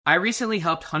I recently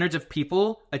helped hundreds of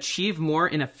people achieve more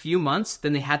in a few months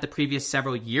than they had the previous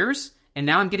several years. And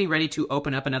now I'm getting ready to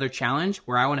open up another challenge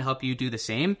where I want to help you do the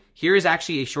same. Here is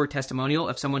actually a short testimonial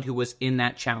of someone who was in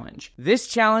that challenge. This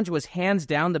challenge was hands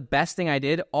down the best thing I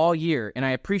did all year, and I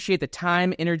appreciate the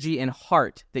time, energy, and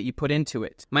heart that you put into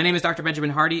it. My name is Dr. Benjamin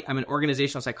Hardy. I'm an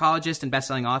organizational psychologist and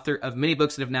best-selling author of many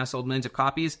books that have now sold millions of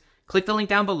copies. Click the link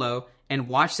down below and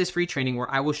watch this free training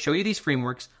where I will show you these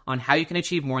frameworks on how you can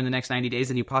achieve more in the next 90 days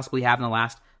than you possibly have in the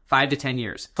last 5 to 10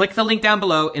 years. Click the link down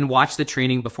below and watch the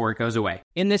training before it goes away.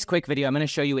 In this quick video, I'm going to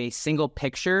show you a single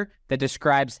picture that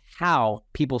describes how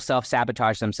people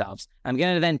self-sabotage themselves. I'm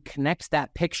going to then connect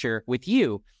that picture with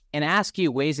you and ask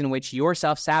you ways in which you're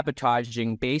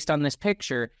self-sabotaging based on this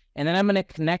picture. And then I'm going to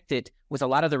connect it with a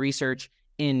lot of the research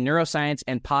in neuroscience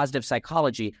and positive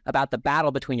psychology about the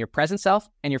battle between your present self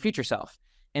and your future self.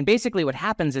 And basically what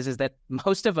happens is that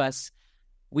most of us,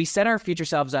 we set our future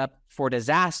selves up for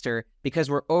disaster because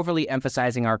we're overly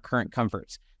emphasizing our current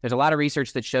comforts. There's a lot of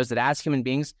research that shows that as human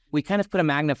beings, we kind of put a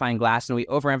magnifying glass and we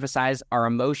overemphasize our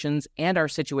emotions and our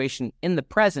situation in the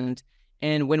present.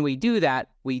 And when we do that,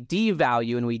 we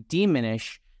devalue and we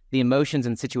diminish the emotions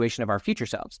and situation of our future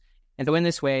selves. And so in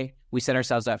this way, we set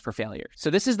ourselves up for failure.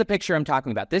 So this is the picture I'm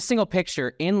talking about. This single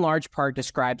picture in large part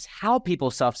describes how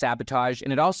people self-sabotage,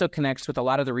 and it also connects with a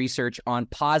lot of the research on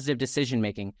positive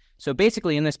decision-making. So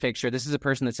basically in this picture, this is a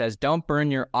person that says, don't burn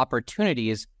your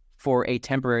opportunities for a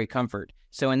temporary comfort.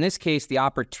 So in this case, the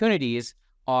opportunities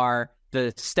are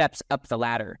the steps up the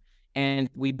ladder. And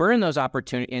we burn those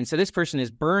opportunities. And so this person is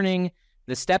burning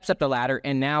the steps up the ladder,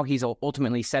 and now he's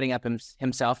ultimately setting up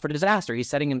himself for disaster. He's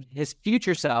setting his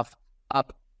future self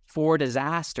up for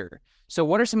disaster. So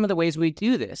what are some of the ways we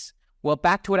do this? Well,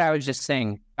 back to what I was just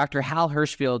saying, Dr. Hal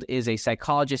Hershfield is a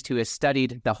psychologist who has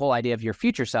studied the whole idea of your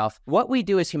future self. What we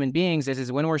do as human beings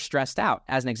is when we're stressed out,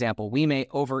 as an example, we may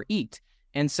overeat.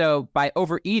 And so by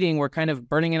overeating, we're kind of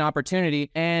burning an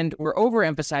opportunity, and we're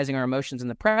overemphasizing our emotions in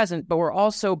the present, but we're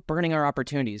also burning our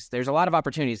opportunities. There's a lot of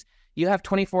opportunities. You have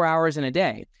 24 hours in a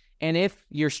day. And if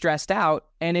you're stressed out,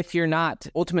 and if you're not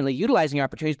ultimately utilizing your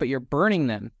opportunities, but you're burning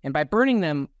them, and by burning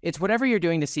them, it's whatever you're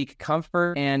doing to seek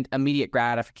comfort and immediate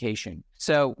gratification.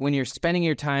 So when you're spending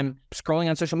your time scrolling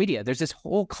on social media, there's this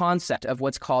whole concept of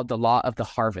what's called the law of the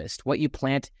harvest. What you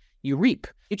plant, you reap.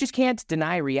 You just can't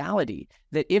deny reality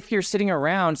that if you're sitting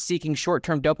around seeking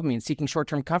short-term dopamine, seeking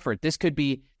short-term comfort, this could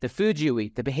be the foods you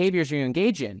eat, the behaviors you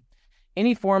engage in,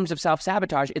 any forms of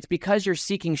self-sabotage, it's because you're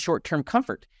seeking short-term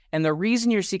comfort. And the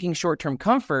reason you're seeking short-term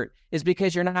comfort is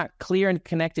because you're not clear and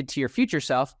connected to your future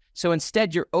self. So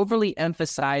instead, you're overly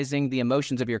emphasizing the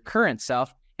emotions of your current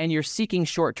self, and you're seeking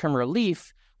short-term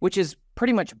relief, which is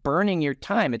pretty much burning your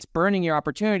time. It's burning your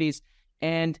opportunities.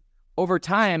 And over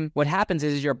time, what happens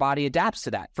is your body adapts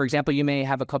to that. For example, you may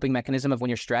have a coping mechanism of when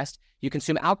you're stressed, you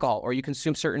consume alcohol, or you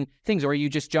consume certain things, or you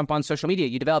just jump on social media.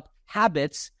 You develop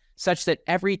habits such that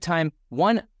every time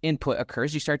one input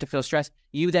occurs, you start to feel stressed.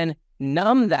 You then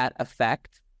numb that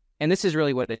effect. And this is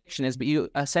really what addiction is, but you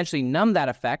essentially numb that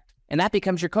effect, and that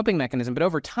becomes your coping mechanism. But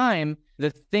over time, the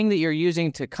thing that you're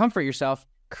using to comfort yourself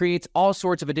creates all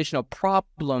sorts of additional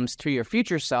problems to your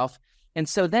future self. And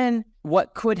so then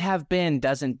what could have been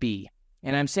doesn't be.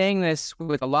 And I'm saying this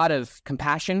with a lot of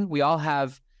compassion. We all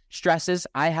have stresses.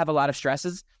 I have a lot of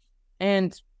stresses.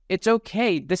 And it's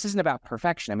okay. This isn't about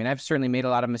perfection. I mean, I've certainly made a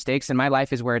lot of mistakes, and my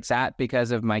life is where it's at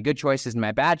because of my good choices and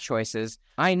my bad choices.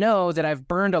 I know that I've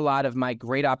burned a lot of my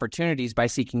great opportunities by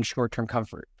seeking short-term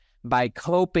comfort, by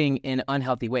coping in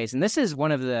unhealthy ways. And this is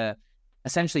one of the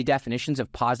essentially definitions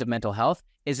of positive mental health,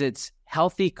 is it's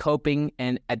healthy coping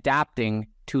and adapting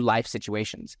to life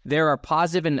situations. There are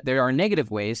positive and there are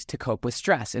negative ways to cope with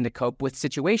stress and to cope with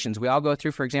situations. We all go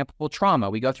through, for example, trauma.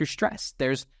 We go through stress.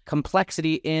 There's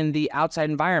complexity in the outside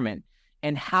environment.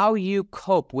 And how you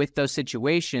cope with those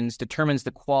situations determines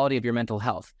the quality of your mental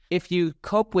health. If you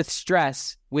cope with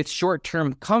stress with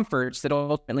short-term comforts that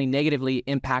ultimately negatively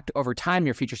impact over time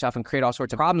your future self and create all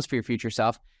sorts of problems for your future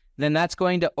self, then that's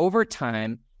going to, over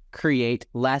time, create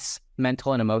less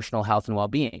mental and emotional health and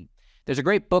well-being. There's a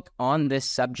great book on this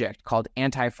subject called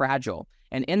Anti-Fragile.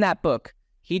 And in that book,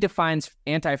 he defines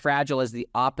anti-fragile as the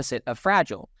opposite of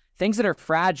fragile. Things that are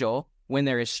fragile, when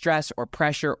there is stress or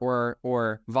pressure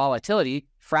or volatility,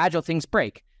 fragile things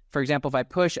break. For example, if I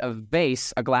push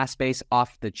a glass vase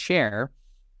off the chair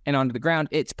and onto the ground,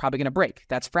 it's probably going to break.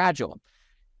 That's fragile.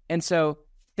 And so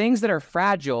things that are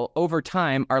fragile over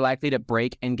time are likely to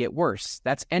break and get worse.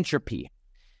 That's entropy.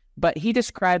 But he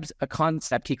describes a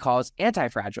concept he calls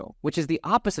anti-fragile, which is the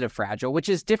opposite of fragile, which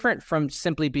is different from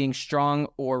simply being strong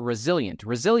or resilient.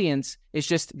 Resilience is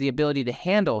just the ability to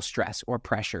handle stress or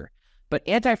pressure. But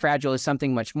anti-fragile is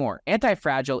something much more.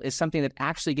 Anti-fragile is something that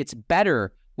actually gets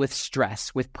better with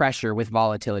stress, with pressure, with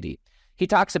volatility. He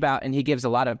talks about, and he gives a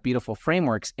lot of beautiful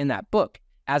frameworks in that book.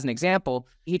 As an example,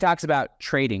 he talks about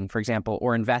trading, for example,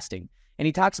 or investing. And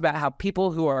he talks about how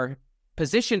people who are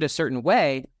positioned a certain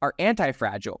way are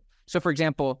anti-fragile. So, for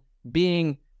example,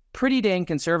 being pretty dang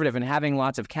conservative and having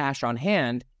lots of cash on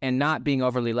hand and not being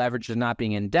overly leveraged and not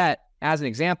being in debt, as an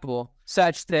example,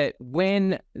 such that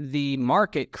when the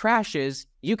market crashes,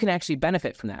 you can actually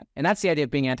benefit from that. And that's the idea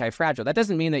of being anti-fragile. That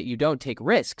doesn't mean that you don't take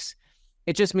risks.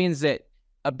 It just means that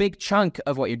a big chunk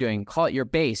of what you're doing, call it your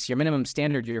base, your minimum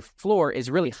standard, your floor,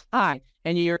 is really high,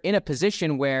 and you're in a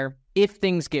position where if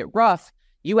things get rough,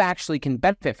 you actually can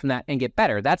benefit from that and get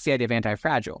better. That's the idea of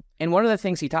anti-fragile. And one of the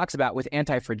things he talks about with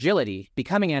anti-fragility,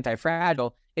 becoming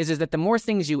anti-fragile, is that the more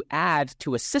things you add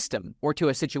to a system or to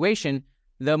a situation,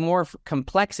 the more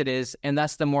complex it is, and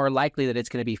thus the more likely that it's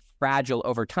going to be fragile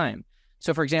over time.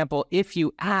 So, for example, if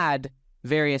you add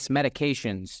various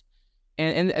medications,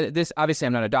 and this, obviously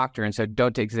I'm not a doctor, and so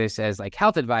don't take this as like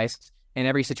health advice, and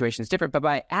every situation is different, but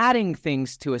by adding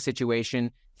things to a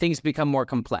situation, things become more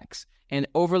complex. And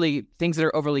things that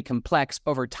are overly complex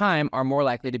over time are more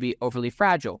likely to be overly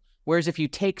fragile. Whereas if you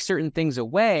take certain things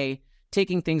away,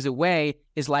 taking things away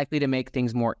is likely to make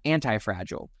things more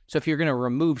anti-fragile. So if you're going to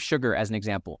remove sugar as an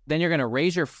example, then you're going to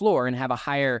raise your floor and have a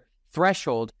higher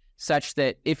threshold such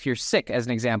that if you're sick as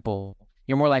an example,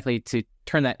 you're more likely to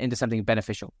turn that into something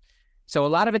beneficial. So a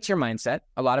lot of it's your mindset.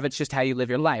 A lot of it's just how you live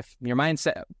your life. Your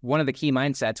mindset, one of the key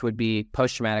mindsets would be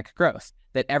post-traumatic growth,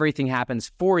 that everything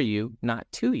happens for you, not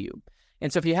to you.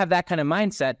 And so if you have that kind of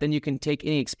mindset, then you can take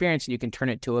any experience and you can turn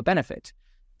it to a benefit.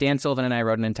 Dan Sullivan and I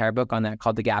wrote an entire book on that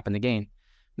called The Gap and the Gain.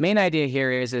 Main idea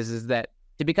here is that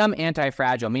to become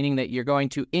anti-fragile, meaning that you're going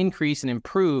to increase and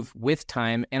improve with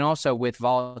time and also with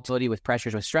volatility, with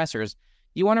pressures, with stressors,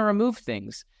 you want to remove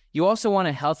things. You also want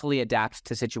to healthily adapt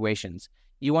to situations.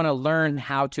 You want to learn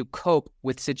how to cope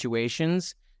with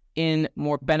situations in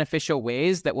more beneficial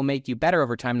ways that will make you better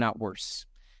over time, not worse.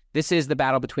 This is the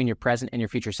battle between your present and your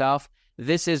future self.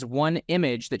 This is one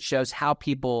image that shows how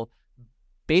people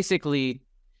basically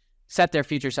set their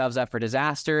future selves up for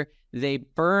disaster. They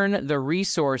burn the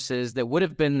resources that would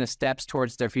have been the steps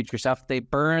towards their future self. They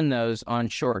burn those on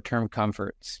short-term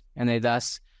comforts, and they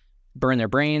thus burn their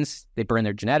brains, they burn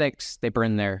their genetics, they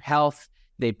burn their health,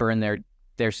 they burn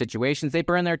their situations, they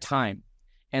burn their time.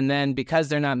 And then because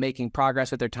they're not making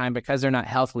progress with their time, because they're not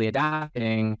healthily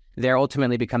adapting, they're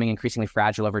ultimately becoming increasingly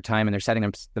fragile over time, and they're setting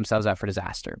themselves up for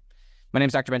disaster. My name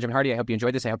is Dr. Benjamin Hardy. I hope you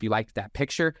enjoyed this. I hope you liked that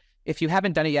picture. If you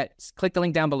haven't done it yet, click the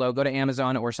link down below, go to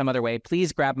Amazon or some other way.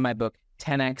 Please grab my book,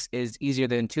 10X is Easier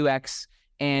Than 2X.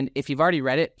 And if you've already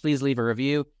read it, please leave a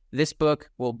review. This book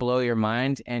will blow your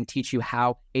mind and teach you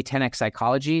how a 10X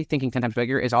psychology, thinking 10 times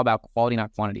bigger, is all about quality,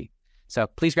 not quantity. So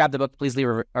please grab the book, please leave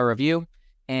a review,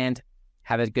 and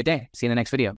have a good day. See you in the next video.